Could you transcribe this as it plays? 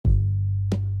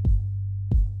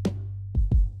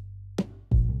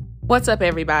What's up,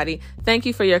 everybody? Thank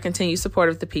you for your continued support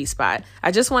of the P-Spot.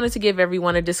 I just wanted to give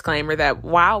everyone a disclaimer that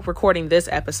while recording this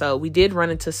episode, we did run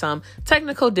into some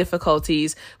technical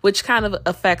difficulties, which kind of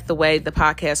affect the way the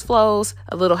podcast flows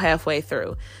a little halfway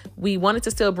through. We wanted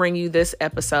to still bring you this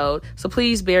episode, so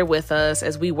please bear with us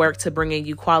as we work to bringing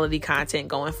you quality content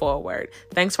going forward.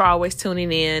 Thanks for always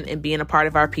tuning in and being a part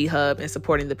of our P-Hub and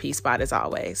supporting the P-Spot as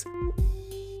always.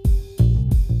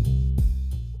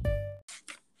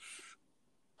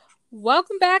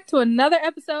 Welcome back to another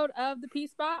episode of the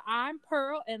P-Spot. I'm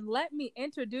Pearl, and let me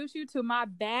introduce you to my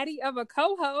baddie of a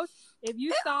co-host. If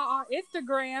you saw on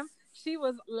Instagram, she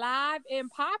was live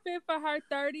and popping for her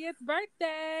 30th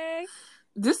birthday.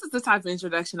 This is the type of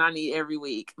introduction I need every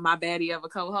week. My baddie of a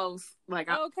co-host. I'm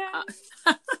gonna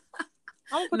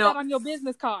put that on your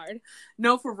business card.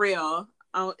 No, for real.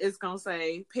 It's gonna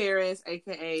say Paris,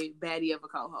 aka baddie of a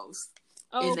co-host,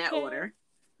 in that order.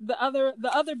 The other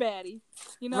baddie,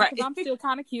 because right. I'm still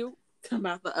kind of cute. Talking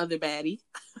about the other baddie.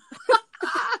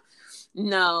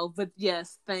 No, but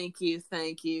yes, thank you.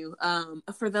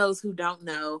 For those who don't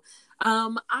know,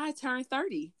 I turned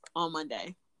 30 on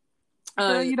Monday.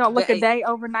 Girl, you don't look a day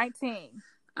over 19.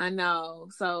 I know.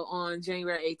 So on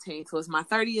January 18th was my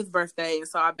 30th birthday, and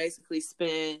so I basically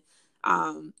spent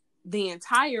the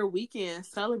entire weekend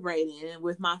celebrating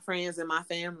with my friends and my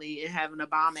family and having a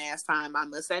bomb ass time. I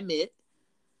must admit.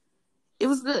 It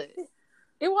was good.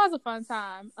 It was a fun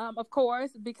time, of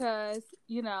course, because,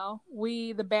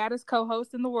 we, the baddest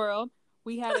co-hosts in the world,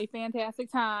 we had a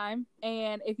fantastic time.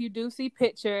 And if you do see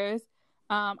pictures,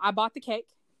 I bought the cake,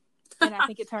 and I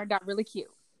think it turned out really cute.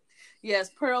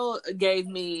 Yes, Pearl gave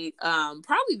me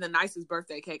probably the nicest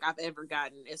birthday cake I've ever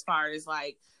gotten as far as,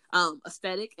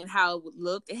 aesthetic and how it would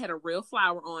look. It had a real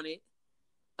flower on it.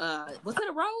 Was it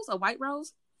a rose? A white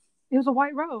rose? It was a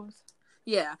white rose.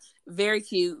 Yeah, very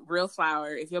cute, real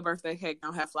flower. If your birthday cake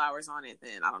don't have flowers on it,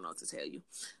 then I don't know what to tell you.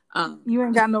 You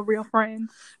ain't got no real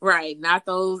friends. Right, not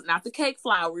the cake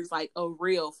flowers, like a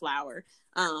real flower.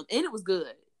 And it was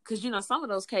good. Because, some of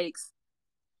those cakes,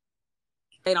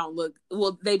 they don't look,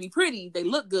 well, they be pretty, they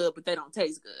look good, but they don't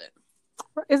taste good.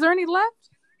 Is there any left?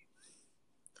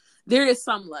 There is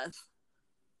some left.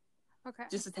 Okay.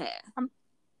 Just a tad.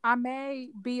 I may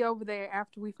be over there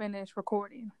after we finish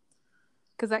recording.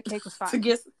 Because that cake was fine.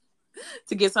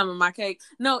 to get some of my cake.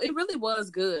 No, it really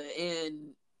was good.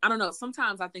 And I don't know.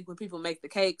 Sometimes I think when people make the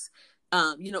cakes,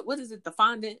 what is it? The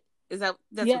fondant? That's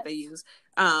yes. What they use.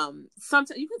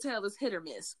 Sometimes you can tell it's hit or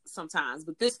miss sometimes.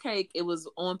 But this cake, it was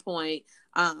on point.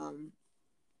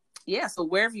 So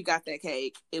wherever you got that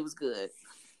cake, it was good.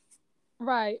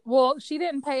 Right. Well, she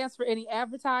didn't pay us for any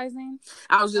advertising.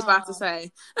 I was just about to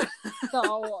say.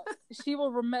 So she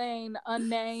will remain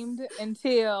unnamed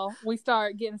until we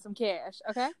start getting some cash.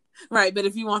 Okay. Right. But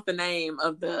if you want the name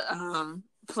of the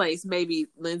place, maybe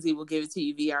Lindsay will give it to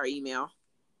you via our email.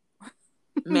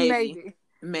 Maybe.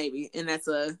 And that's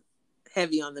a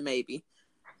heavy on the maybe.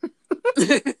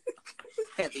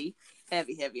 heavy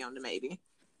on the maybe.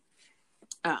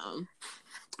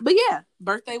 But yeah,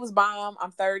 birthday was bomb.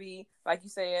 I'm 30. Like you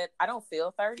said, I don't feel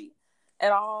 30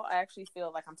 at all. I actually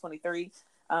feel like I'm 23,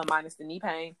 minus the knee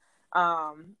pain.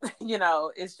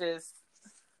 It's just.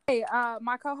 Hey,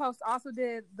 my co-host also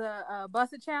did the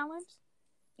Busted Challenge.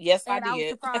 Yes, I did. And I was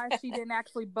surprised she didn't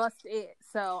actually bust it.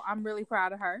 So I'm really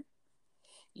proud of her.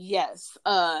 Yes,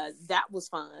 that was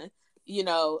fun.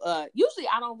 Usually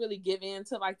I don't really give in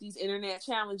to like these internet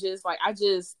challenges. Like I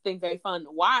just think they're fun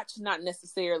to watch, not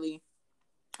necessarily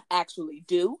actually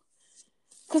do,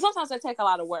 because sometimes they take a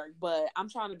lot of work. But I'm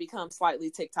trying to become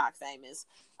slightly TikTok famous,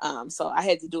 so I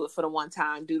had to do it for the one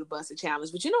time, do the Busted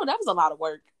Challenge. But that was a lot of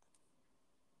work.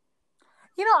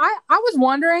 I was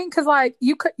wondering because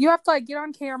you have to get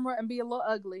on camera and be a little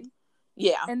ugly,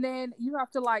 yeah, and then you have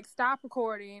to stop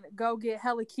recording, go get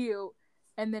hella cute,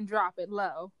 and then drop it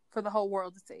low for the whole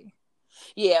world to see.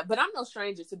 Yeah, but I'm no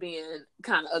stranger to being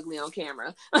kind of ugly on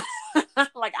camera. I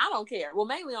don't care. Well,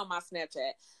 mainly on my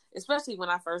Snapchat, especially when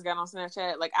I first got on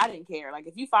Snapchat. I didn't care.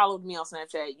 If you followed me on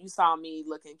Snapchat, you saw me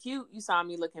looking cute, you saw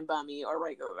me looking bummy or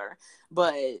regular.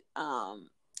 But I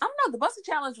don't know. The Busted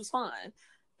Challenge was fun,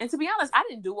 and to be honest, I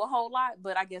didn't do a whole lot.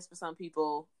 But I guess for some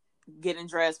people, getting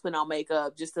dressed, putting on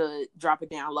makeup just to drop it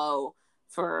down low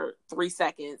for 3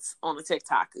 seconds on a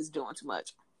TikTok is doing too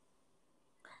much.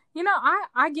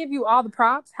 I give you all the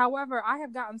props. However, I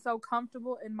have gotten so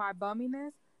comfortable in my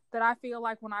bumminess that I feel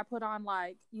like when I put on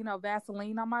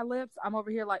Vaseline on my lips, I'm over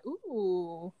here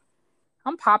ooh,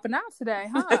 I'm popping out today,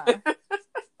 huh?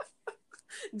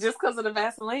 Just because of the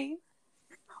Vaseline?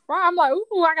 Right, I'm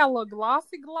ooh, I got a little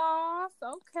glossy gloss.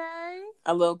 Okay.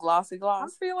 A little glossy gloss? I'm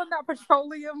feeling that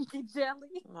petroleum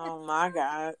jelly. Oh my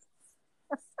God.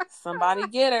 Somebody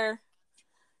get her.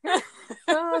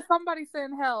 Somebody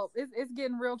send help. It's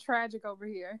getting real tragic over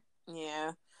here.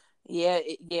 Yeah.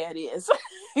 It is.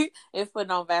 If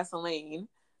putting on Vaseline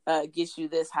gets you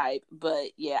this hype.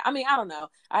 But yeah, I mean, I don't know.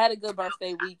 I had a good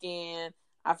birthday weekend.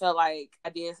 I felt like I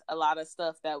did a lot of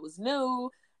stuff that was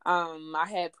new. I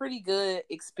had pretty good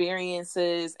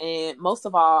experiences, and most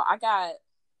of all, I got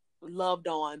loved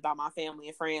on by my family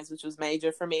and friends, which was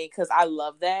major for me because I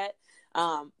love that.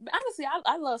 Honestly,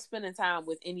 I love spending time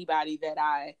with anybody that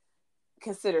I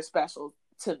consider special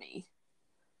to me.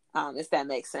 If that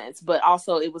makes sense. But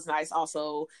also, it was nice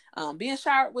also being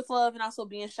showered with love and also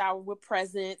being showered with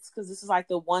presents, because this is like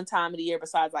the one time of the year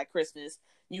besides like Christmas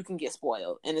you can get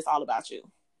spoiled and it's all about you.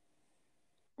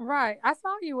 Right. I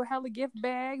saw you with hella gift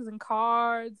bags and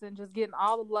cards and just getting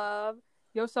all the love.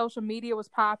 Your social media was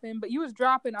popping, but you was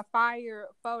dropping a fire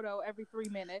photo every 3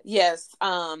 minutes. Yes.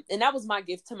 And that was my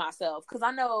gift to myself, because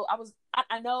I know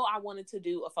I wanted to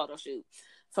do a photo shoot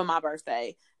for my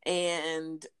birthday,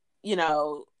 and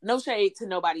no shade to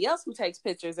nobody else who takes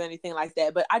pictures or anything like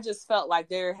that, but I just felt like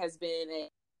there has been a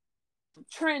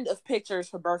trend of pictures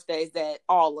for birthdays that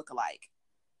all look alike.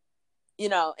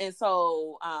 And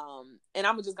so and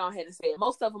I'm gonna just go ahead and say it.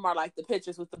 Most of them are like the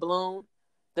pictures with the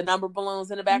number balloons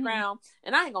in the background. Mm-hmm.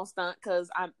 And I ain't gonna stunt, because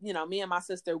me and my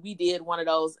sister, we did one of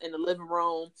those in the living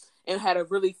room and had a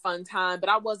really fun time, but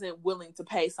I wasn't willing to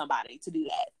pay somebody to do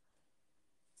that.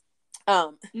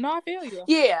 No, I feel you.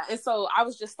 Yeah. And so I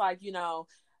was just like,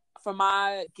 for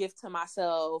my gift to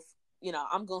myself,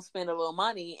 I'm going to spend a little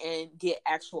money and get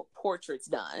actual portraits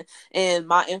done. And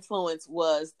my influence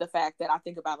was the fact that I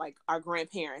think about like our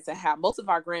grandparents and how most of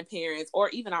our grandparents, or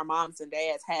even our moms and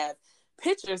dads, have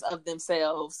pictures of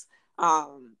themselves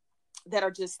that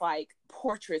are just like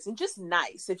portraits and just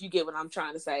nice, if you get what I'm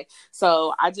trying to say.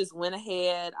 So I just went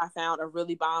ahead. I found a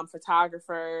really bomb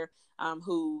photographer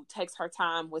who takes her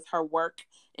time with her work,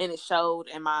 and it showed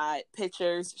in my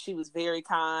pictures. She was very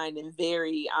kind and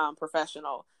very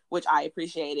professional, which I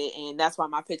appreciated, and that's why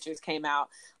my pictures came out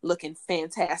looking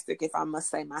fantastic, if I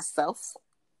must say myself.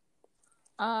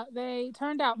 They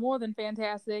turned out more than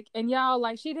fantastic, and y'all,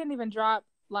 like, she didn't even drop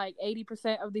like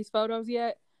 80% of these photos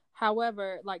yet.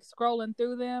 However, like, scrolling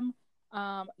through them,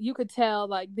 you could tell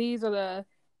like these are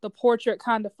the portrait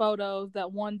kind of photos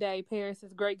that one day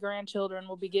Paris's great grandchildren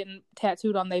will be getting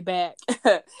tattooed on their back.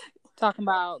 Talking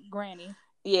about Granny.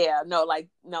 Yeah, no,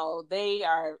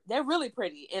 they're really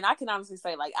pretty. And I can honestly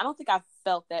say, like, I don't think I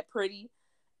felt that pretty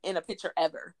in a picture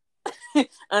ever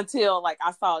until like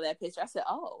I saw that picture. I said,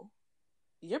 oh,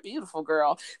 you're beautiful,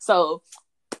 girl. So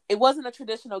it wasn't a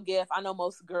traditional gift. I know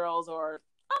most girls, or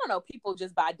I don't know, people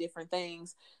just buy different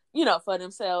things, for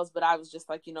themselves. But I was just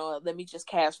like, let me just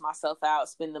cash myself out,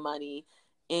 spend the money,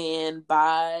 and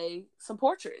buy some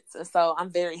portraits. And so I'm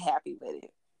very happy with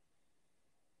it.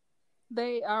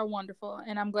 They are wonderful,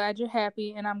 and I'm glad you're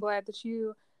happy, and I'm glad that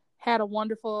you had a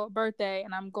wonderful birthday,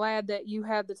 and I'm glad that you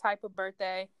had the type of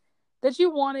birthday that you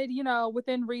wanted,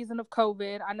 within reason of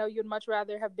COVID. I know you'd much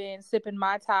rather have been sipping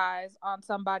Mai Tais on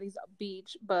somebody's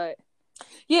beach, but...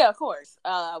 Yeah, of course.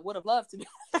 I would have loved to be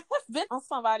been on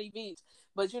somebody's beach.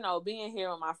 But, being here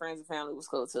with my friends and family was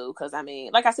cool, too. Because, I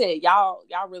mean, like I said, y'all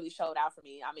really showed out for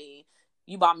me. I mean,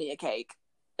 you bought me a cake.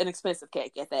 An expensive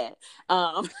cake at that.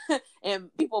 And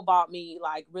people bought me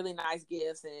like really nice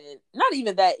gifts, and not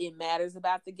even that it matters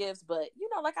about the gifts, but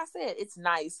like I said, it's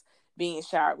nice being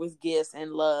showered with gifts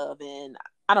and love. And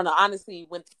I don't know, honestly,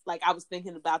 when like I was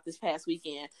thinking about this past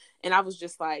weekend, and I was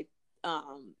just like, I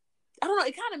don't know,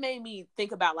 it kind of made me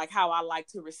think about like how I like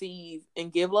to receive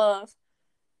and give love,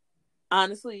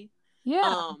 honestly.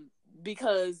 Yeah.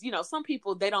 Because some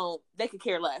people, they could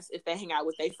care less if they hang out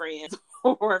with their friends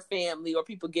or family, or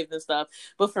people give them stuff.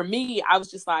 But for me, I was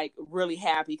just like really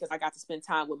happy because I got to spend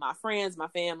time with my friends, my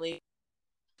family,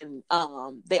 and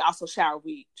they also showered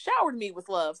me with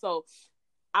love. So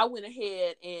I went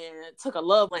ahead and took a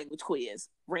love language quiz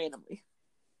randomly.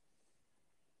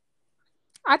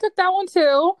 I took that one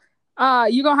too.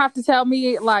 You're gonna have to tell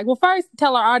me, like, well, first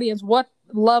tell our audience what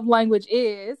love language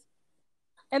is,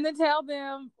 and then tell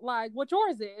them like what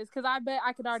yours is, because I bet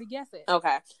I could already guess it.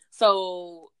 Okay.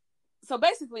 So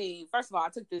basically, first of all, I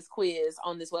took this quiz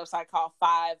on this website called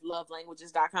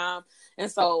 5lovelanguages.com.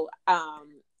 And so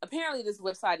apparently this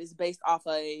website is based off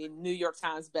a New York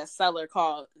Times bestseller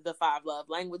called The 5 Love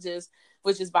Languages,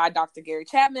 which is by Dr. Gary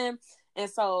Chapman. And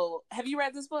so, have you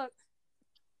read this book?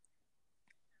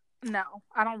 No,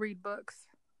 I don't read books.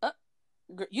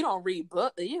 You don't read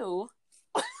books? You?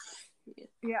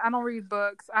 Yeah, I don't read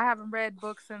books. I haven't read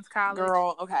books since college.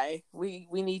 Girl, okay. We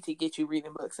need to get you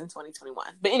reading books in 2021.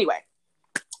 But anyway,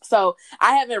 So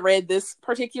I haven't read this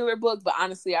particular book, but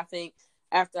honestly, I think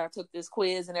after I took this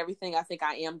quiz and everything, I think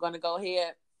I am going to go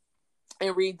ahead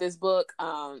and read this book.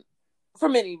 For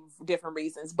many different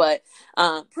reasons, but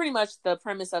pretty much the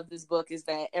premise of this book is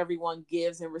that everyone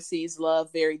gives and receives love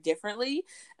very differently,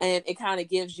 and it kind of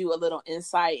gives you a little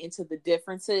insight into the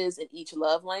differences in each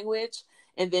love language,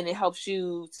 and then it helps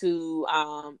you to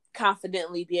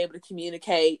confidently be able to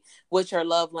communicate what your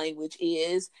love language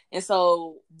is. And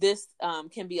so this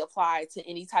can be applied to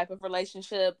any type of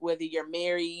relationship, whether you're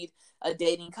married, a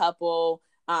dating couple,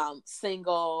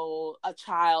 single, a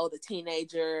child, a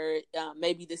teenager.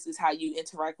 Maybe this is how you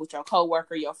interact with your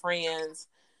coworker, your friends,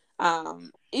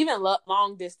 even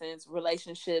long distance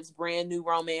relationships, brand new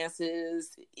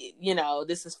romances. You know,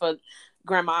 this is for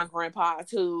grandma and grandpa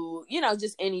too, you know,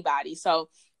 just anybody. So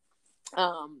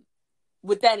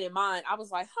with that in mind, I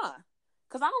was like,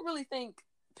 because I don't really think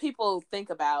people think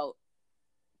about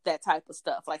that type of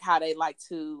stuff, like how they like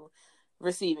to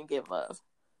receive and give love.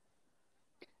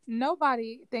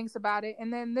 Nobody thinks about it.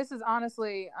 And then this is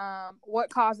honestly what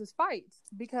causes fights,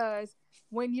 because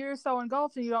when you're so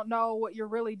engulfed and you don't know what you're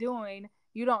really doing,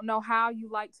 you don't know how you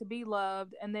like to be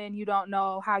loved, and then you don't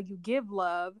know how you give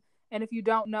love. And if you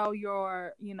don't know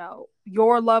your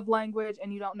love language,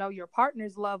 and you don't know your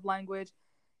partner's love language,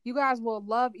 you guys will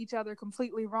love each other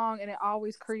completely wrong, and it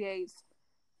always creates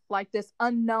like this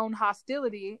unknown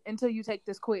hostility until you take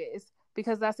this quiz.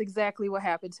 Because that's exactly what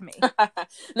happened to me.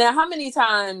 Now, how many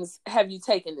times have you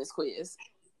taken this quiz?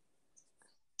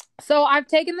 So I've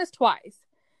taken this twice.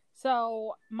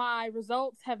 So my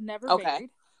results have never varied.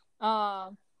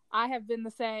 I have been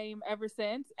the same ever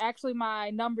since. Actually, my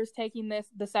numbers taking this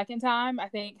the second time, I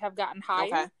think, have gotten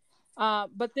higher.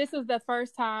 But this is the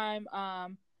first time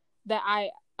that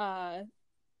I,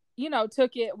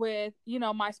 took it with,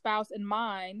 my spouse in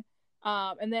mind.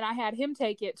 And then I had him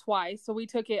take it twice. So we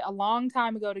took it a long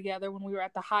time ago together when we were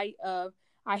at the height of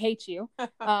I Hate You.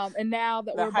 And now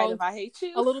that we're both I Hate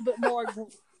You? a little bit more,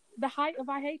 the height of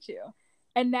I Hate You.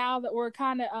 And now that we're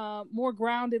kind of more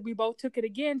grounded, we both took it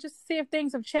again just to see if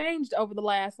things have changed over the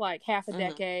last like half a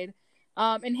decade.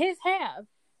 And his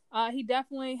have. He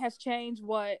definitely has changed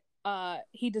what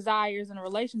he desires in a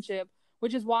relationship,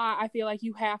 which is why I feel like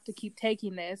you have to keep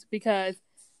taking this, because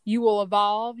you will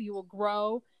evolve, you will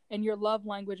grow, and your love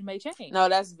language may change. No,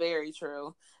 that's very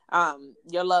true.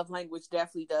 Your love language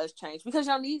definitely does change because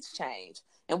your needs change.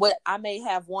 And what I may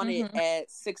have wanted at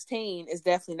 16 is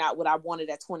definitely not what I wanted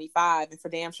at 25, and for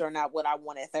damn sure not what I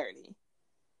want at 30.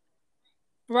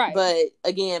 Right. But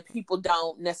again, people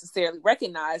don't necessarily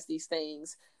recognize these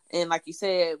things. And like you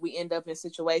said, we end up in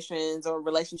situations or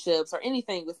relationships or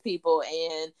anything with people,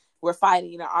 and we're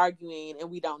fighting or arguing,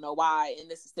 and we don't know why. And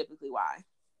this is typically why.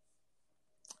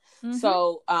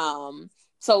 So,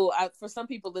 for some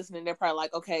people listening, they're probably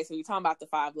like, okay, so you're talking about the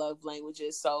 5 love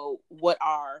languages. So what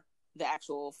are the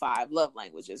actual 5 love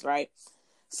languages, right?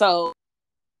 So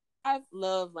 5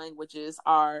 love languages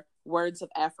are words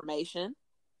of affirmation,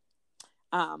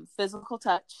 physical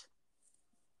touch,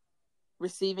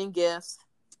 receiving gifts,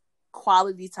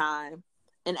 quality time,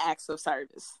 and acts of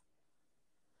service.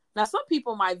 Now, some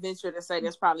people might venture to say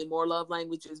there's probably more love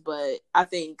languages, but I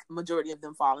think majority of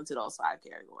them fall into those 5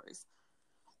 categories.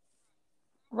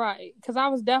 Right, because I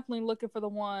was definitely looking for the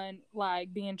one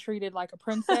like being treated like a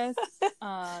princess,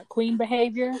 queen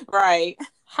behavior. Right.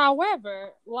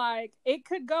 However, like it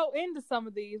could go into some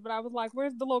of these, but I was like,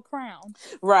 where's the little crown?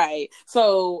 Right.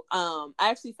 So I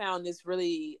actually found this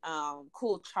really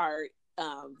cool chart,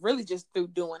 really just through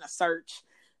doing a search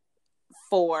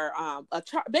for a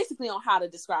chart basically on how to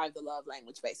describe the love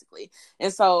language, basically.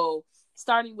 And so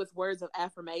starting with words of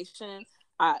affirmation,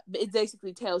 it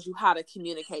basically tells you how to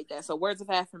communicate that. So words of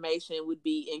affirmation would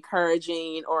be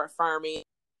encouraging or affirming,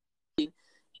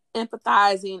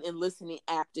 empathizing, and listening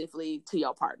actively to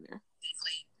your partner.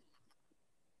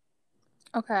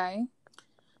 Okay.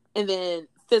 And then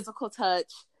physical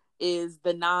touch is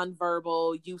the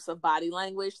nonverbal use of body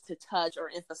language to touch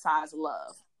or emphasize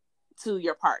love to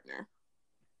your partner.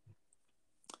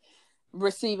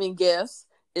 Receiving gifts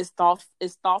is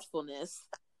thoughtfulness,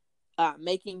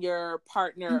 making your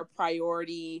partner a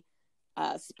priority,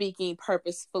 speaking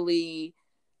purposefully,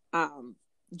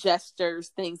 gestures,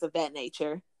 things of that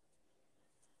nature.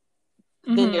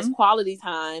 Then there's quality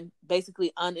time,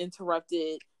 basically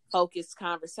uninterrupted, focused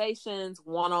conversations.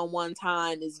 One-on-one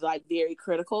time is like very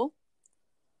critical.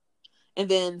 And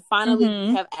then finally,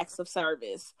 we have acts of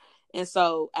service. And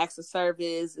so acts of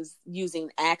service is using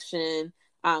action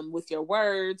with your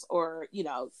words, or,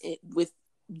 with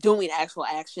doing actual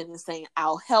action and saying,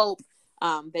 I'll help.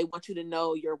 They want you to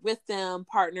know you're with them,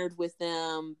 partnered with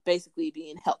them, basically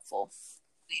being helpful.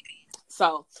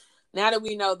 So now that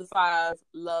we know the 5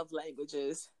 love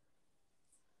languages,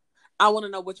 I want to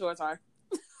know what yours are.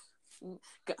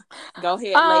 Go ahead,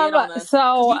 lay it on us.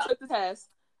 So you took the test.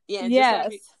 Yeah, and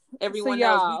yes. just so everyone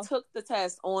knows, we took the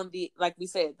test on the, like we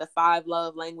said, the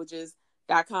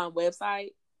 5lovelanguages.com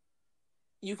website.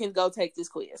 You can go take this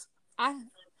quiz. I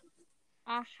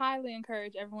highly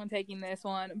encourage everyone taking this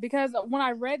one, because when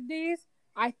I read these,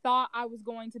 I thought I was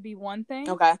going to be one thing.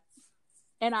 Okay.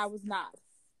 And I was not.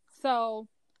 So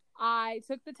I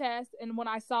took the test, and when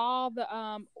I saw the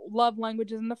love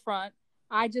languages in the front,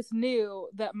 I just knew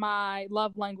that my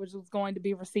love language was going to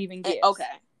be receiving gifts. Okay.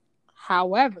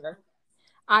 However,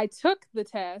 I took the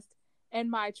test, and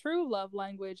my true love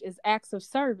language is acts of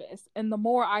service. And the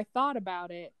more I thought about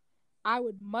it, I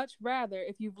would much rather,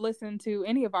 if you've listened to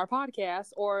any of our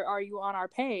podcasts or are you on our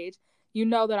page, you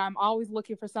know that I'm always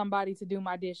looking for somebody to do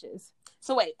my dishes.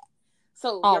 So wait.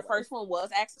 So always. Your first one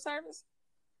was acts of service?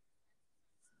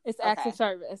 It's acts of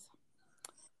service.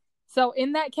 So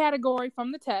in that category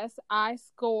from the test, I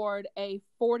scored a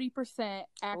 40%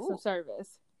 acts of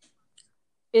service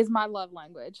is my love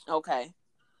language. Okay.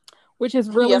 Which is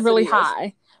really, really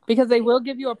high, because they will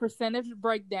give you a percentage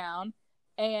breakdown,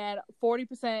 and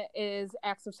 40% is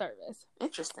acts of service.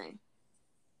 Interesting.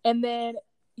 And then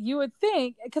you would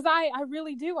think, because I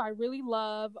really do. I really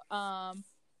love,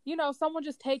 someone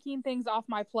just taking things off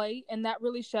my plate. And that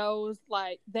really shows,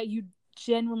 like, that you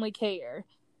genuinely care.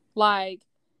 Like,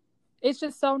 it's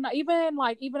just so nice.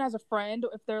 Even as a friend,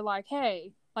 if they're like,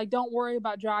 hey, like, don't worry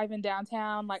about driving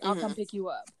downtown. Like, I'll come pick you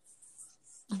up.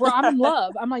 Bro, I'm in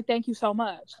love. I'm like, thank you so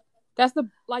much. That's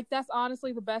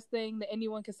honestly the best thing that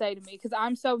anyone could say to me, because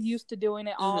I'm so used to doing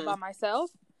it all by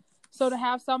myself. So to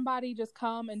have somebody just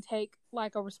come and take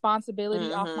like a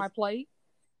responsibility off my plate,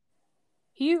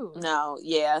 huge. No,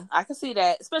 yeah, I can see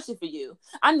that, especially for you.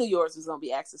 I knew yours was gonna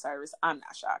be acts of service. I'm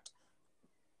not shocked.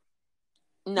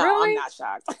 No, really? I'm not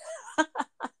shocked.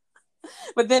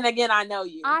 But then again, I know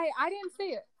you. I didn't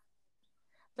see it.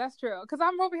 That's true, because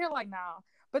I'm over here like, no.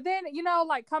 But then,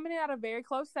 like coming in at a very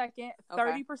close second,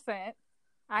 30%,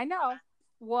 I know,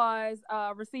 was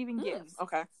receiving gifts.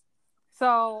 Okay.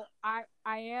 So I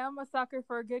am a sucker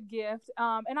for a good gift.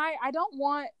 And I don't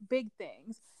want big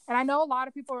things. And I know a lot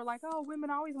of people are like, oh, women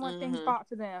always want things bought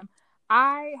for them.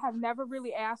 I have never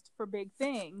really asked for big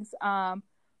things.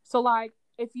 So like,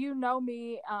 if you know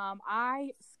me,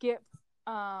 I skip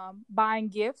buying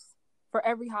gifts for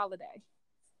every holiday.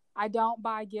 I don't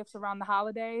buy gifts around the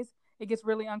holidays. It gets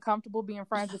really uncomfortable being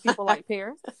friends with people like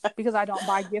Paris, because I don't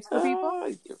buy gifts for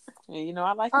people.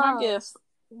 I like my gifts.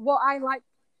 Well,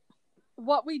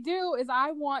 what we do is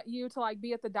I want you to like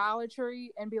be at the Dollar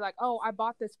Tree and be like, oh, I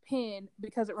bought this pen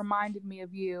because it reminded me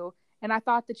of you. And I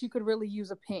thought that you could really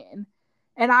use a pen.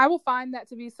 And I will find that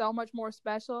to be so much more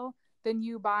special than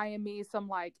you buying me some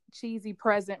like cheesy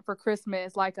present for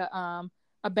Christmas, like a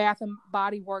Bath and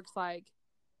Body Works, like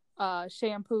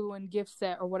shampoo and gift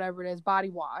set or whatever it is, body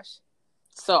wash.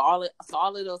 So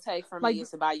all it'll take from me is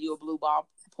to buy you a blue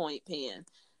ballpoint pen.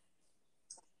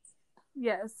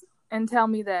 Yes, and tell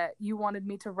me that you wanted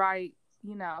me to write,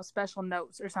 special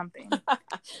notes or something.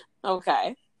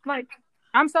 Okay. Like,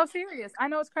 I'm so serious. I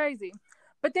know it's crazy.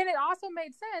 But then it also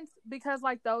made sense because,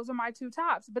 like, those are my 2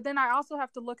 tops. But then I also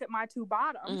have to look at my 2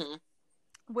 bottoms,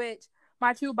 which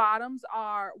my 2 bottoms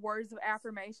are words of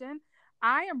affirmation.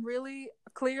 I am really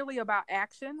clearly about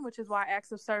action, which is why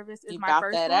acts of service is my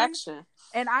first one. Action.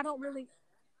 And I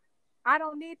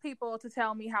don't need people to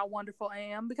tell me how wonderful I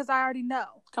am, because I already know.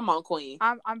 Come on, queen.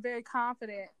 I'm very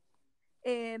confident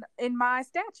in my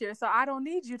stature, so I don't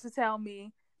need you to tell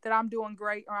me that I'm doing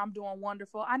great or I'm doing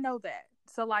wonderful. I know that.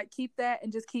 So like, keep that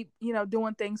and just keep,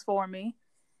 doing things for me.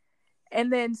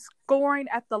 And then scoring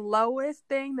at the lowest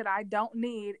thing that I don't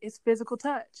need is physical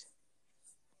touch.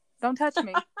 Don't touch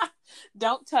me.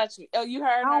 Don't touch me. Oh, you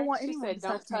heard her? I don't want she anyone said, to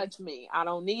don't touch me. I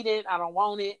don't need it. I don't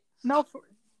want it. No,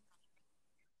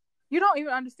 you don't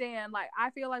even understand. Like,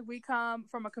 I feel like we come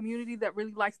from a community that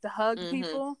really likes to hug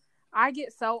people. I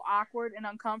get so awkward and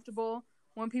uncomfortable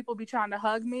when people be trying to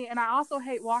hug me. And I also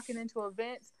hate walking into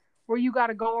events where you got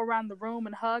to go around the room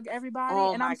and hug everybody.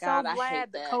 Oh, and I'm God, so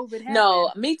glad that COVID happened.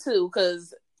 No, me too,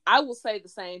 because I will say the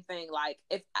same thing. Like,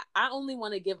 if I only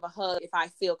want to give a hug if I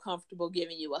feel comfortable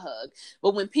giving you a hug.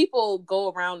 But when people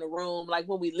go around the room, like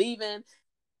when we leaving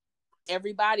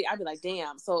everybody, I'd be like,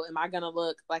 damn, so am I going to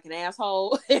look like an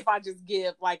asshole if I just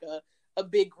give like a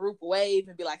big group wave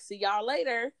and be like, see y'all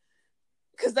later?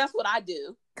 Because that's what I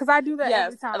do. Because I do that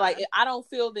every time. Like, I don't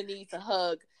feel the need to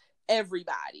hug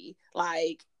everybody.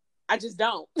 Like, I just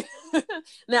don't.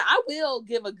 Now, I will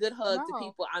give a good hug to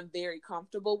people I'm very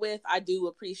comfortable with. I do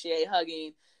appreciate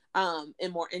hugging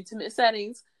in more intimate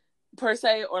settings per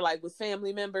se, or like with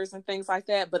family members and things like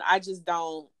that. But I just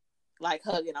don't like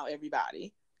hugging on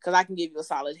everybody because I can give you a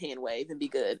solid hand wave and be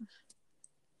good.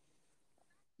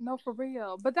 No, for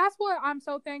real. But that's what I'm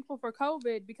so thankful for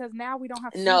COVID, because now we don't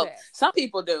have to do No, that. some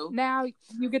people do. Now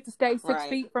you get to stay 6 Right.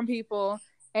 feet from people,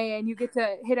 and you get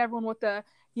to hit everyone with the,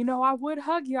 I would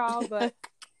hug y'all, but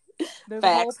there's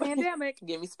a whole pandemic.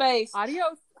 Give me space.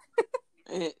 Adios.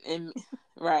 and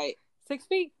right. 6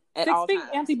 feet. At 6 all feet,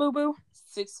 times. Auntie Boo Boo.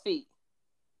 6 feet.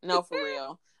 No, for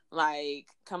real. Like,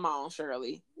 come on,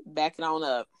 Shirley. Back it on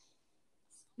up.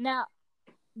 Now,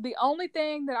 the only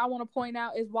thing that I want to point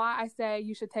out is why I say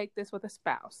you should take this with a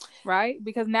spouse, right?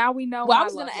 Because now we know. Well, I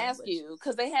was going to ask you,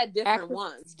 because they had different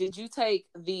ones. Did you take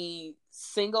the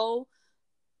single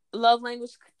love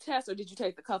language test, or did you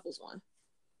take the couples one?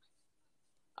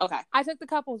 Okay. I took the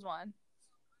couples one.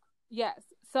 Yes.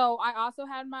 So I also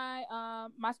had my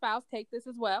my spouse take this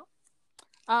as well,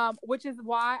 which is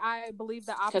why I believe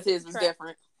the opposite. Because his was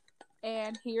different.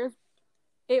 And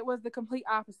it was the complete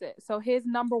opposite. So his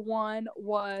number one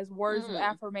was words of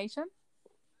affirmation,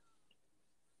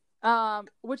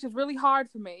 which is really hard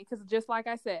for me because, just like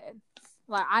I said,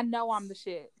 like, I know I'm the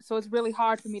shit. So it's really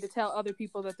hard for me to tell other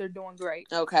people that they're doing great.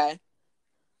 Okay.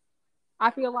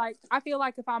 I feel like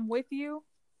if I'm with you,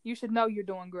 you should know you're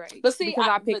doing great. But see, because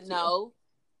I picked no,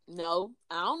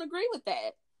 I don't agree with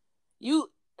that.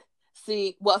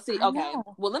 Okay.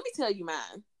 Well, let me tell you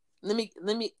mine. Let me,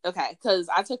 okay, because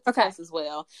I took the test as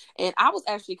well, and I was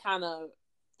actually kind of,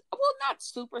 not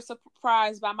super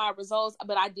surprised by my results,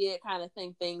 but I did kind of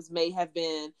think things may have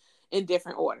been in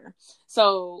different order.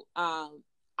 So,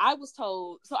 I was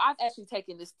told, so I've actually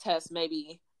taken this test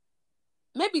maybe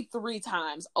 3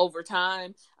 times over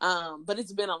time, but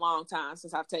it's been a long time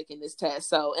since I've taken this test.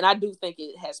 So, and I do think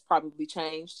it has probably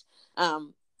changed,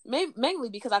 mainly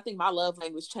because I think my love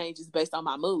language changes based on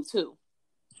my mood too.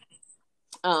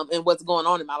 And what's going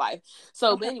on in my life.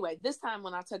 So, But anyway, this time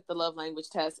when I took the love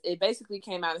language test, it basically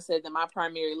came out and said that my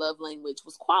primary love language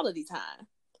was quality time.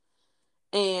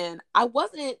 And I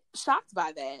wasn't shocked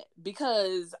by that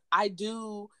because I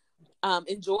do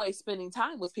enjoy spending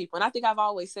time with people. And I think I've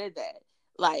always said that.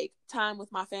 Like, time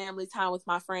with my family, time with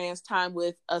my friends, time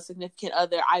with a significant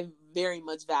other, I very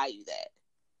much value that.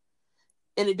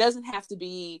 And it doesn't have to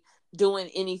be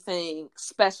doing anything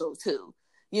special too.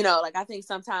 Like, I think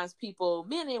sometimes people,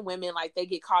 men and women, like, they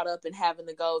get caught up in having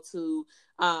to go to,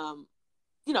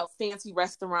 fancy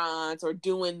restaurants or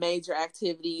doing major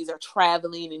activities or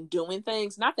traveling and doing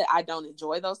things. Not that I don't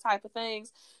enjoy those type of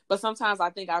things, but sometimes I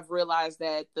think I've realized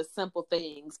that the simple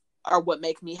things are what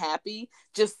make me happy.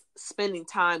 Just spending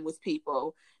time with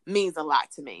people means a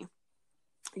lot to me.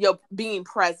 Being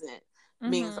present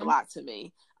means a lot to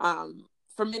me,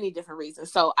 for many different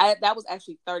reasons. So that was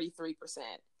actually 33%.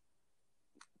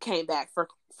 Came back for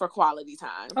quality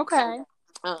time. Okay.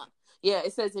 Yeah,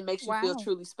 it says it makes you feel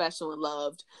truly special and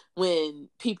loved when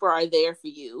people are there for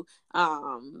you.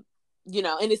 And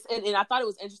I thought it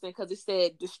was interesting because it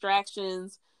said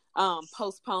distractions,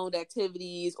 postponed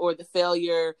activities, or the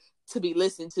failure to be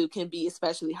listened to can be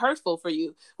especially hurtful for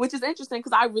you, which is interesting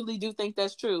because I really do think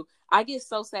that's true. I get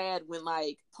so sad when,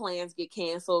 like, plans get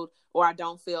canceled or I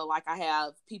don't feel like I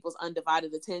have people's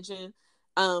undivided attention.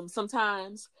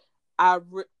 Sometimes I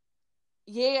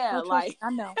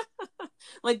know.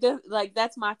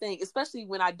 That's my thing, especially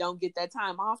when I don't get that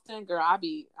time often. Girl, I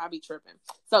be tripping.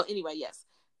 So anyway, yes,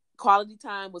 quality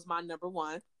time was my number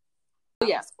one.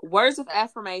 Yes, words of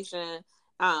affirmation.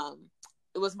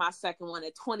 It was my second one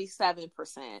at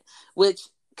 27%, which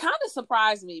kind of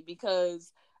surprised me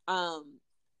because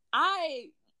I,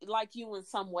 like you in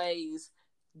some ways,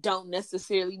 don't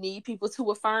necessarily need people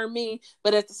to affirm me,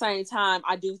 but at the same time,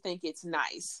 I do think it's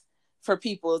nice for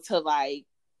people to, like,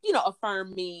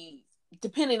 affirm me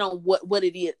depending on what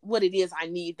it is I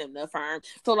need them to affirm.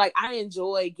 So, like, I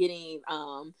enjoy getting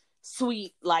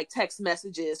sweet, like, text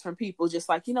messages from people just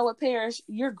like, you know what, Parrish,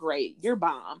 you're great, you're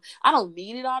bomb. I don't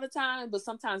need it all the time, but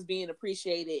sometimes being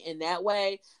appreciated in that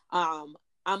way, I'm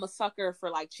a sucker for,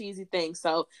 like, cheesy things.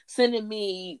 So sending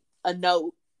me a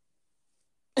note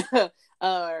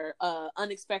or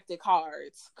unexpected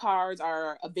cards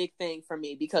are a big thing for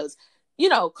me because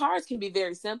cards can be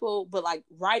very simple, but, like,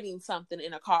 writing something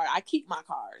in a card, I keep my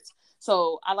cards.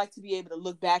 So I like to be able to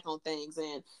look back on things.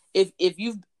 And if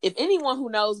anyone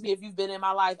who knows me, if you've been in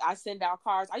my life, I send out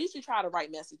cards. I usually try to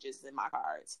write messages in my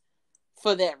cards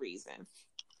for that reason.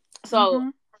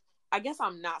 So I guess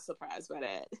I'm not surprised by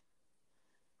that.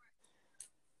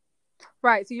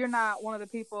 Right. So you're not one of the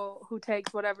people who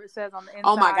takes whatever it says on the inside.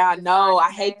 Oh my God, no,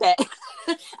 I hate name.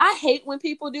 that. I hate when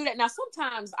people do that. Now,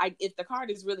 sometimes if the card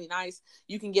is really nice,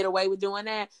 you can get away with doing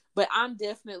that. But I'm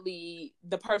definitely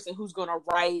the person who's going to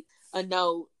write a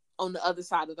note on the other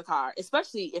side of the card,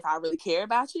 especially if I really care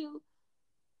about you.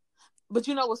 But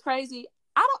you know what's crazy?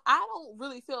 I don't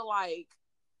really feel like,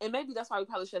 and maybe that's why we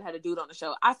probably should have had a dude on the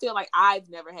show. I feel like I've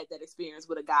never had that experience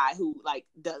with a guy who like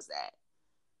does that.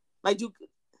 Like,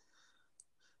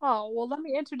 Oh, well, let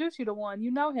me introduce you to one.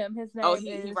 You know him. His name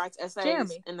is he writes essays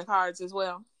Jeremy. in the cards as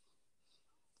well.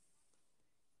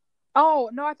 Oh,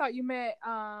 no, I thought you meant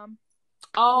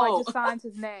like just signs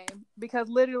his name, because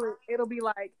literally it'll be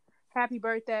like, happy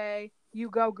birthday, you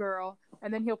go girl,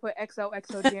 and then he'll put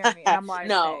XOXO Jeremy, and I'm like,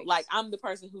 no, thanks. like I'm the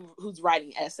person who's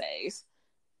writing essays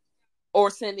or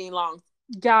sending long.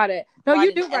 Got it. No,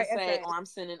 you do write essays, or I'm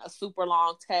sending a super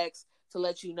long text to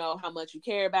let you know how much you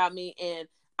care about me, and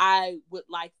I would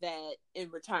like that in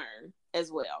return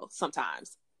as well.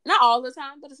 Sometimes, not all the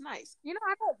time, but it's nice. You know,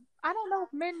 I don't know if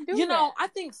men do. You know, I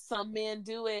think some men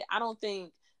do it. I don't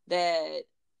think that.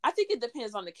 I think it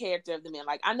depends on the character of the man.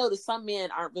 Like, I know that some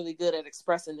men aren't really good at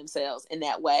expressing themselves in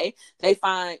that way. They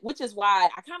find, which is why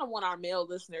I kind of want our male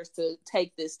listeners to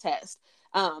take this test.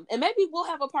 And maybe we'll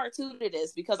have a part 2 to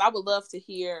this, because I would love to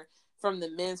hear from the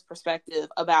men's perspective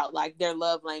about like their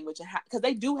love language, and because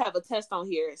they do have a test on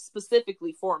here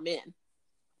specifically for men.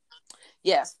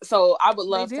 Yes. So I would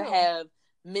love to have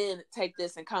men take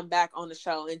this and come back on the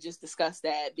show and just discuss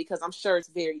that, because I'm sure it's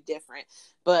very different.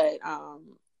 But,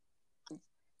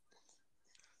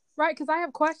 right, because I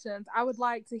have questions. I would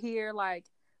like to hear, like,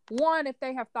 one, if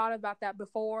they have thought about that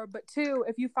before, but two,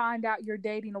 if you find out you're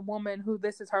dating a woman who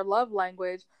this is her love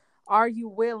language, are you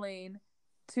willing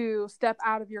to step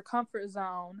out of your comfort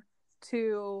zone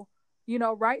to, you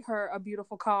know, write her a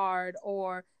beautiful card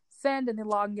or send an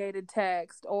elongated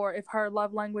text? Or if her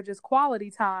love language is quality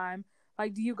time,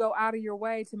 like, do you go out of your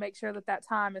way to make sure that that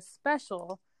time is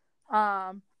special?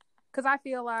 Because I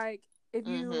feel like if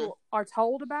you are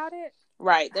told about it,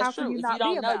 right, that's true. If you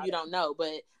don't know, you don't know.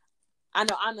 But I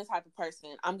know I'm the type of person,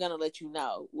 I'm going to let you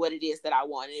know what it is that I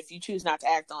want. And if you choose not to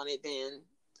act on it, then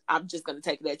I'm just going to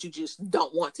take it that you just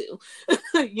don't want to,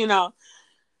 you know.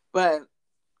 But,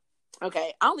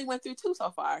 okay, I only went through 2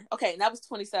 so far. Okay, and that was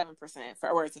 27%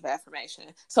 for words of affirmation.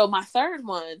 So my third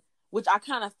one, which I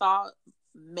kind of thought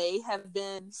may have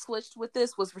been switched with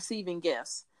this, was receiving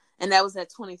gifts. And that was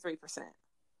at 23%.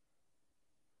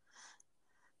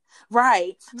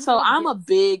 Right. So I'm a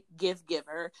big gift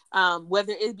giver,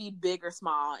 whether it be big or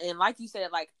small. And like you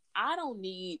said, like, I don't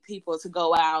need people to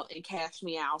go out and cash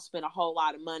me out, spend a whole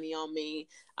lot of money on me,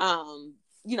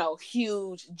 you know,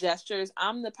 huge gestures.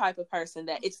 I'm the type of person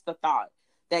that it's the thought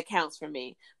that counts for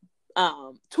me,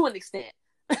 to an extent.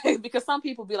 Because some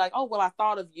people be like, oh, well, I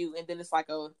thought of you. And then it's like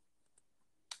a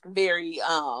very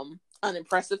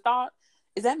unimpressive thought.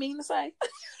 Is that mean to say?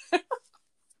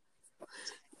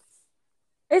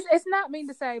 It's not mean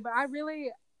to say, but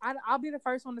I'll be the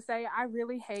first one to say I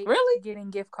really hate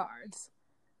getting gift cards.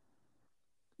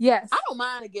 Yes. I don't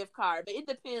mind a gift card, but it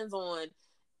depends on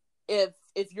if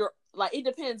you're like, it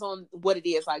depends on what it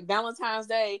is. Like Valentine's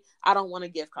Day, I don't want a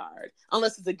gift card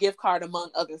unless it's a gift card among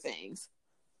other things.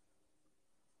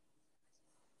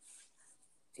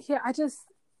 Yeah, I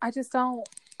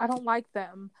don't like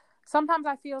them. Sometimes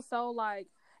I feel so like,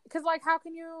 because like, how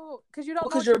can you, because you don't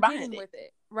know what you're getting with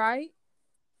it, right?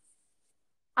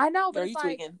 I know, but are you like,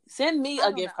 tweaking? Send me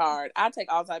a gift card. I'll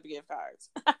take all types of gift cards.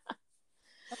 Okay.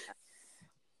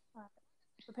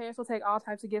 The parents will take all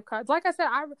types of gift cards. Like I said,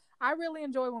 I really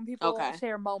enjoy when people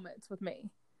share moments with me,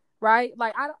 right?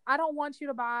 Like I don't want you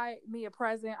to buy me a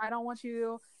present. I don't want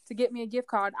you to get me a gift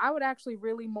card. I would actually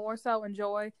really more so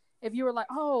enjoy if you were like,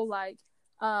 oh, like,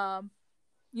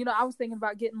 you know, I was thinking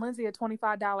about getting Lindsay a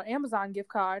 $25 Amazon gift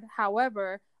card.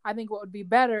 However, I think what would be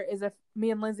better is if me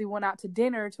and Lindsay went out to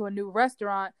dinner to a new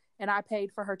restaurant and I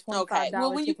paid for her $25. Okay.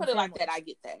 Well, when you put it like that, I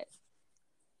get that.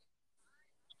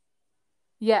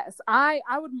 Yes, I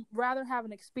would rather have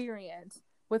an experience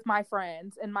with my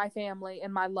friends and my family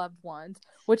and my loved ones,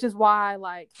 which is why,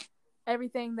 like,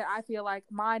 everything that I feel like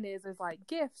mine is like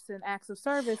gifts and acts of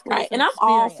service. Right, and I'm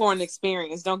all for an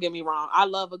experience. Don't get me wrong. I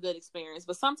love a good experience,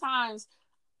 but sometimes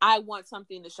I want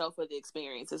something to show for the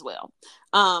experience as well.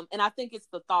 And I think it's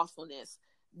the thoughtfulness.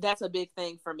 That's a big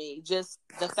thing for me. Just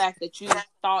the fact that you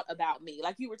thought about me.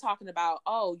 Like you were talking about,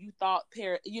 oh, you thought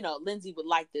Lindsay would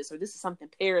like this, or this is something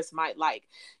Paris might like.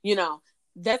 You know,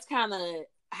 that's kind of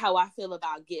how I feel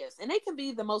about gifts. And they can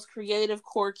be the most creative,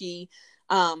 quirky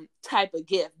type of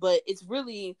gift, but it's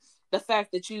really the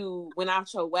fact that you went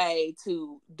out your way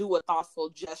to do a thoughtful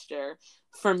gesture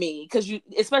for me, because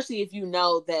especially if you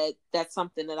know that that's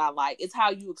something that I like. It's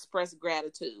how you express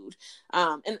gratitude.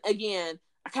 And again,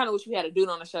 I kind of wish we had a dude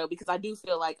on the show, because I do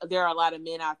feel like there are a lot of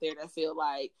men out there that feel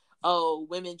like, oh,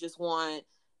 women just want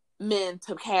men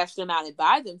to cash them out and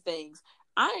buy them things.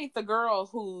 I ain't the girl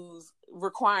who's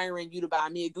requiring you to buy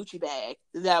me a Gucci bag.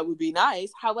 That would be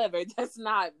nice. However, that's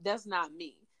not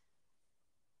me.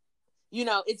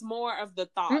 It's more of the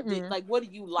thought. Like, what do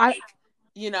you like?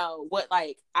 What,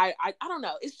 like, I don't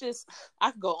know. It's just,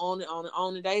 I could go on and on and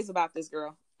on the days about this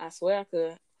girl. I swear I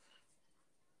could.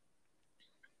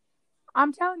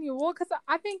 I'm telling you, well, because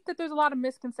I think that there's a lot of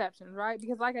misconceptions, right?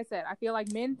 Because like I said, I feel like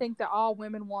men think that all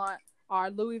women want are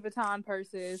Louis Vuitton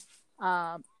purses,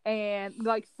 and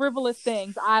like frivolous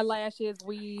things, eyelashes,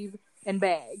 weave, and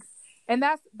bags. And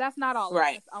that's not all of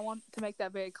us. I want to make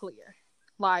that very clear.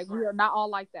 Like, we are not all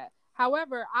like that.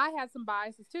 However, I had some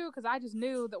biases too, because I just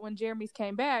knew that when Jeremy's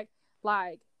came back,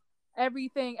 like,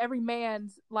 every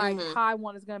man's like high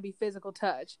one is going to be physical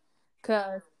touch,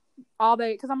 because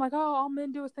I'm like, oh, all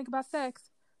men do is think about sex.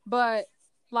 But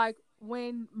like,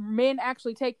 when men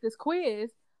actually take this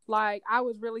quiz, like, I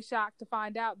was really shocked to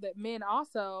find out that men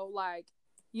also, like,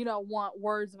 want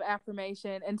words of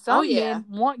affirmation, and some men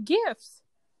want gifts.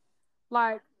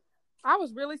 Like, I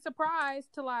was really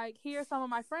surprised to like hear some of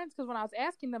my friends, because when I was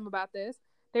asking them about this,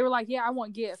 they were like, yeah, I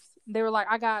want gifts. They were like,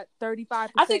 I got 35%.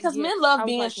 I think because men love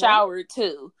being showered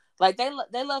too. Like, they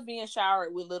love being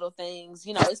showered with little things.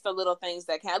 It's the little things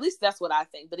that can. At least that's what I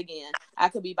think. But again, I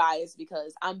could be biased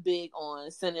because I'm big on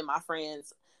sending my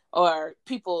friends or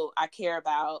people I care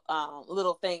about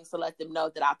little things to let them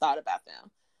know that I thought about them.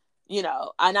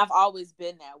 And I've always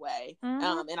been that way.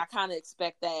 And I kind of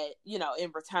expect that,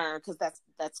 in return, because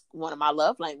that's one of my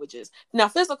love languages. Now,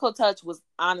 physical touch was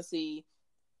honestly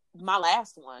my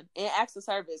last one. And acts of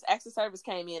service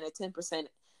came in at 10%,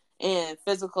 and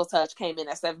physical touch came in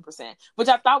at 7%, which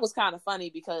I thought was kind of funny,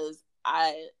 because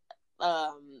I'm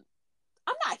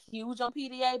not huge on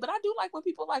PDA, but I do like when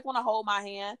people like want to hold my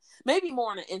hand, maybe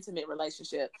more in an intimate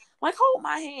relationship, like hold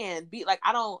my hand, be like,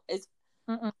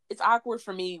 it's awkward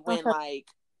for me when like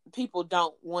people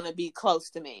don't want to be close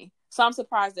to me. So I'm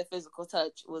surprised that physical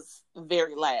touch was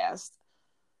very last.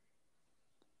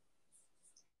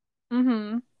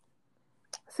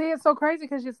 See, it's so crazy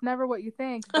because it's never what you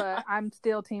think, but I'm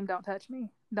still team don't touch me.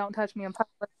 Don't touch me in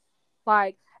public.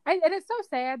 Like, and it's so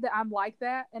sad that I'm like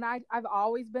that, and I've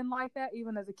always been like that,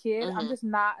 even as a kid. I'm just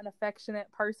not an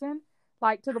affectionate person,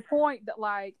 like, to the point that,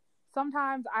 like,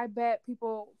 sometimes I bet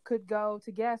people could go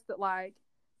to guess that, like,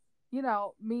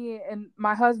 me and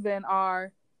my husband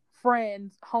are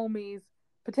friends, homies,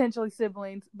 potentially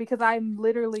siblings, because I'm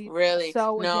literally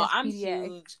so no, I'm PDA.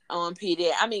 huge on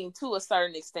PDA. I mean, to a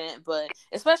certain extent, but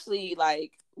especially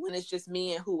like when it's just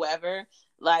me and whoever,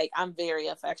 like, I'm very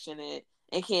affectionate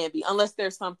and can be, unless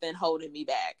there's something holding me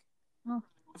back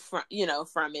from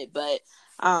it. But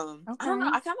I don't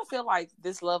know. I kind of feel like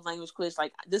this love language quiz,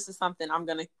 like, this is something I'm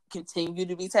gonna continue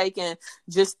to be taking,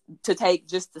 just to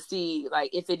see like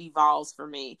if it evolves for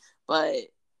me. But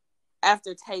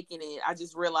after taking it, I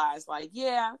just realized, like,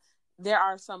 yeah, there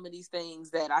are some of these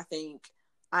things that I think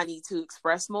I need to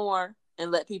express more and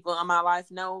let people in my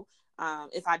life know,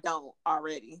 if I don't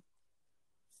already.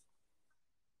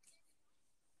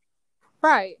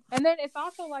 Right. And then it's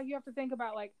also like, you have to think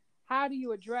about, like, how do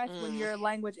you address when your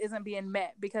language isn't being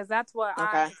met? Because that's what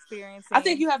I'm experiencing. I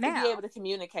think you have to be able to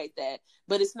communicate that,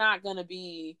 but it's not going to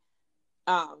be,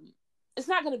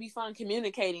 fun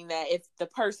communicating that if the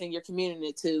person you're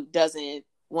communicating to doesn't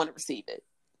want to receive it.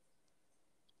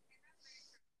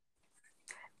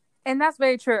 And that's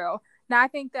very true. Now, I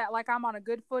think that, like, I'm on a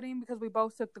good footing because we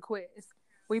both took the quiz.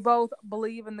 We both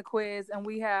believe in the quiz, and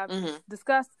we have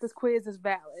discussed this quiz is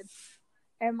valid.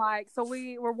 And, like, so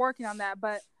we're working on that.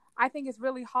 But I think it's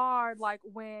really hard, like,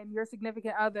 when your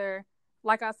significant other,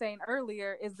 like I was saying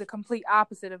earlier, is the complete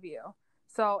opposite of you.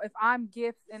 So if I'm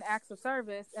gifts and acts of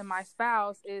service and my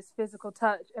spouse is physical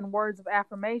touch and words of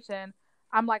affirmation,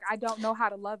 I'm like, I don't know how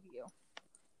to love you.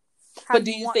 But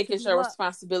do you think it's your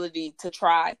responsibility to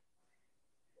try?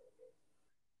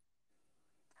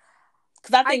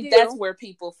 Because I think that's where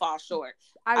people fall short.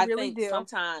 I really think do.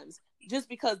 Sometimes just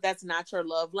because that's not your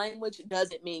love language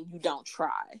doesn't mean you don't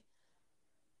try.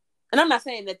 And I'm not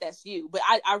saying that that's you, but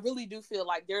I really do feel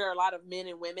like there are a lot of men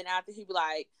and women out there who be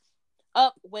like,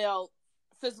 well,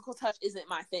 physical touch isn't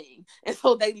my thing. And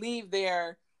so they leave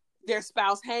their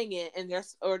spouse hanging, and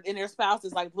their spouse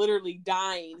is like literally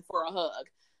dying for a hug.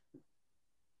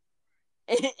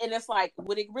 And it's like,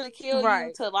 would it really kill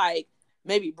you to like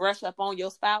maybe brush up on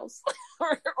your spouse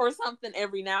or something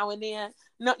every now and then?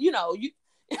 No, you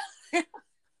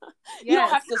You don't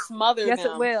Yes. have to smother Yes, it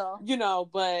them, will.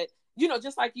 but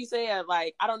just like you said,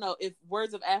 like, I don't know if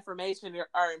words of affirmation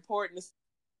are important.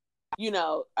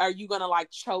 Are you gonna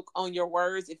like choke on your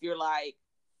words if you're like,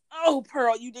 oh,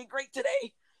 Pearl, you did great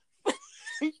today?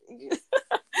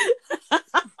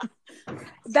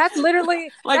 That's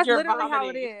literally like you're how it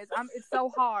vomiting. is. It's so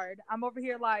hard. I'm over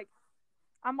here like,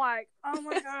 oh my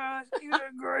gosh, you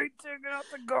did great taking out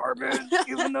the garbage,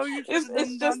 even though you should have it's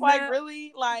just done like that.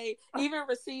 really, like, even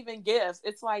receiving gifts,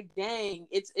 it's like, dang,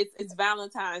 it's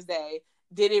Valentine's Day.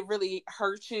 Did it really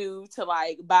hurt you to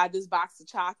like buy this box of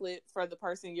chocolate for the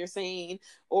person you're seeing,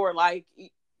 or like,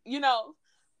 You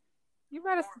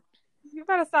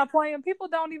better stop playing. People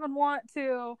don't even want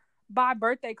to buy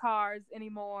birthday cards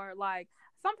anymore. Like,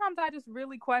 sometimes I just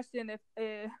really question if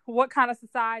what kind of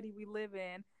society we live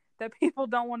in, that people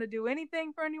don't want to do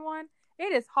anything for anyone.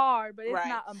 It is hard, but it's right.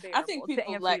 not unbearable. I think to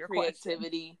people answer lack your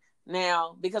creativity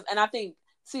now, and I think,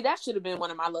 see, that should have been one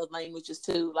of my love languages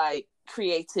too, like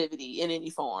creativity in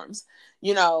any forms,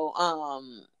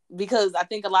 because I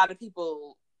think a lot of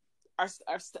people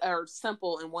are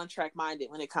simple and one track minded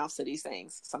when it comes to these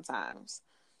things sometimes.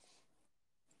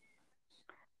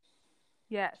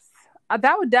 Yes.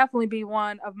 That would definitely be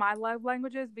one of my love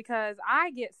languages, because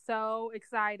I get so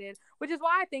excited, which is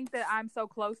why I think that I'm so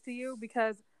close to you,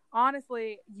 because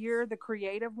honestly, you're the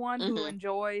creative one who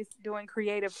enjoys doing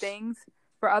creative things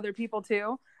for other people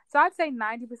too. So I'd say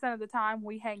 90% of the time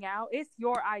we hang out, it's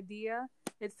your idea.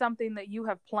 It's something that you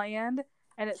have planned,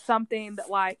 and it's something that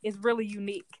like is really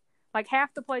unique. Like,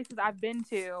 half the places I've been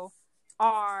to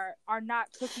are not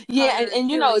cookie cutter. Yeah, and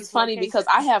it's funny because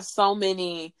I have so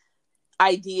many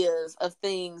ideas of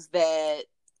things that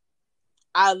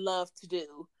I love to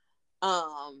do,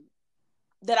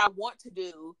 that I want to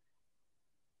do,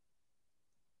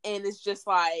 and it's just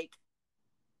like,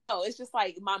 it's just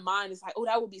like my mind is like, oh,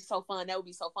 that would be so fun,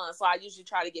 so I usually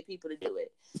try to get people to do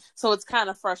it. So it's kind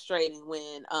of frustrating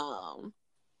when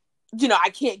I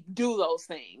can't do those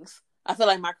things. I feel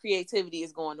like my creativity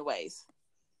is going to waste.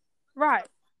 Right.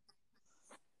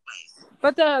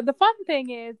 But the fun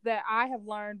thing is that I have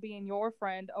learned being your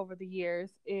friend over the years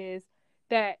is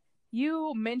that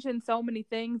you mention so many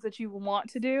things that you want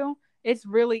to do. It's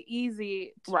really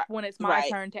easy when it's my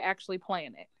turn to actually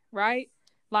plan it, right?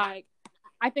 Like,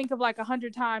 I think of like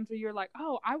 100 times where you're like,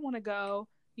 oh, I want to go,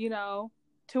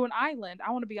 to an island.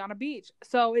 I want to be on a beach.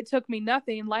 So it took me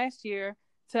nothing last year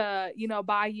to,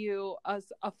 buy you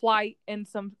a flight and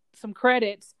some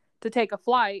credits to take a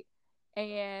flight,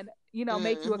 and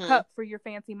make you a cup for your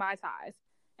fancy Mai Tais.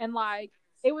 And like,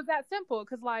 it was that simple,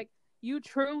 because like, you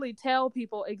truly tell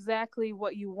people exactly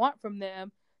what you want from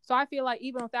them. So I feel like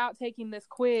even without taking this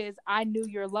quiz, I knew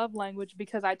your love language,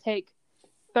 because I take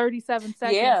 37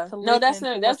 seconds to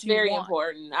listen. That's very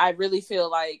important. I really feel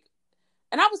like,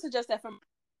 and I would suggest that from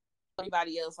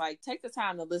everybody else, like, take the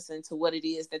time to listen to what it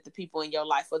is that the people in your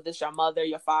life, whether it's your mother,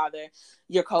 your father,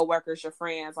 your coworkers, your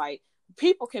friends, like,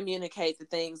 people communicate the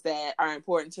things that are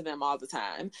important to them all the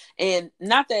time. And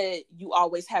not that you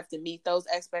always have to meet those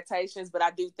expectations, but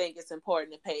I do think it's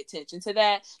important to pay attention to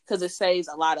that, because it saves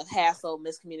a lot of hassle,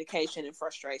 miscommunication, and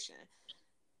frustration.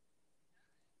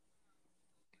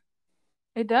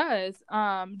 It does.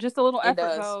 Just a little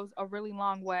effort goes a really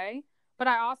long way. But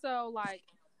I also, like,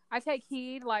 I take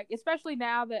heed, like, especially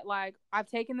now that, like, I've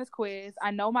taken this quiz,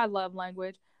 I know my love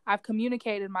language, I've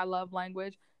communicated my love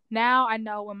language. Now I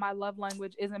know when my love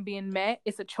language isn't being met,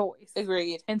 it's a choice.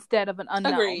 Agreed. Instead of an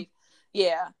unknown. Agreed.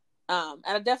 Yeah. And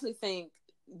I definitely think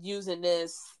using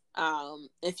this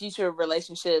in future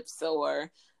relationships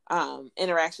or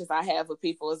interactions I have with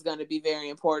people is going to be very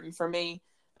important for me.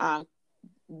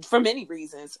 For many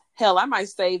reasons. Hell, I might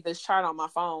save this chart on my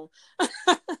phone.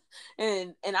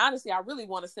 and honestly, I really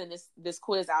want to send this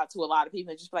quiz out to a lot of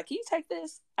people and just be like, can you take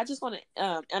this? I just want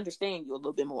to understand you a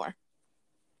little bit more.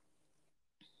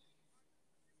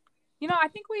 I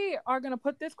think we are going to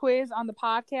put this quiz on the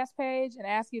podcast page and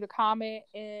ask you to comment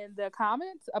in the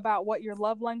comments about what your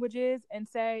love language is, and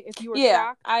say if you were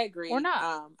shocked. I agree. Or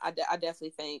not. I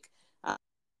definitely think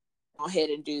go ahead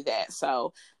and do that.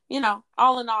 So,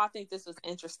 all in all, I think this was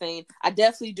interesting. I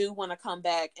definitely do want to come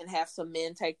back and have some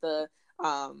men take the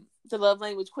love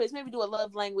language quiz. Maybe do a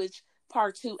love language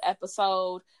part 2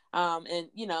 episode,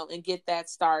 and get that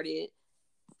started.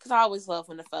 Because I always love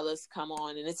when the fellas come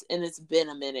on, and it's been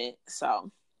a minute.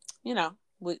 So, we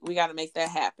got to make that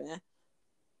happen.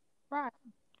 Right.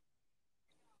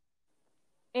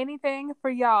 Anything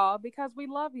for y'all, because we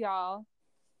love y'all.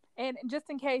 And just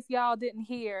in case y'all didn't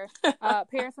hear,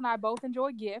 Paris and I both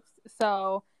enjoy gifts.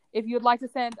 So if you'd like to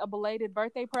send a belated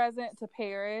birthday present to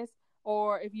Paris,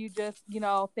 or if you just, you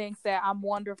know, think that I'm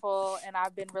wonderful and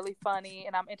I've been really funny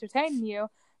and I'm entertaining you,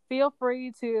 feel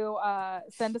free to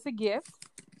send us a gift.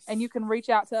 And you can reach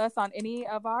out to us on any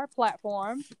of our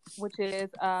platforms, which is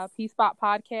P-Spot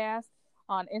Podcast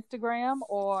on Instagram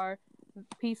or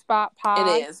P-Spot Pod.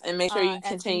 It is. And make sure you at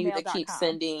continue to keep gmail.com.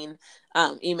 sending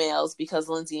emails because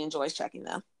Lindsay enjoys checking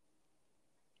them.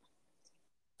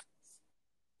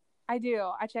 I do.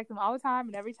 I check them all the time,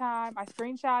 and every time I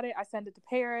screenshot it, I send it to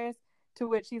Paris, to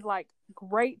which she's like,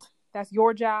 great, that's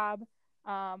your job.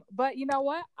 But you know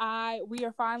what? We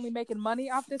are finally making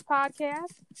money off this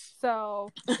podcast. So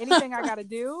anything I got to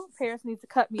do, Paris needs to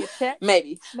cut me a check.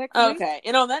 Maybe. Next week. Okay.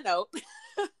 And on that note,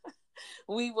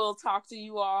 we will talk to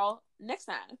you all next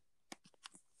time.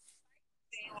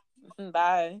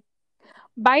 Bye.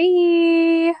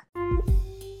 Bye.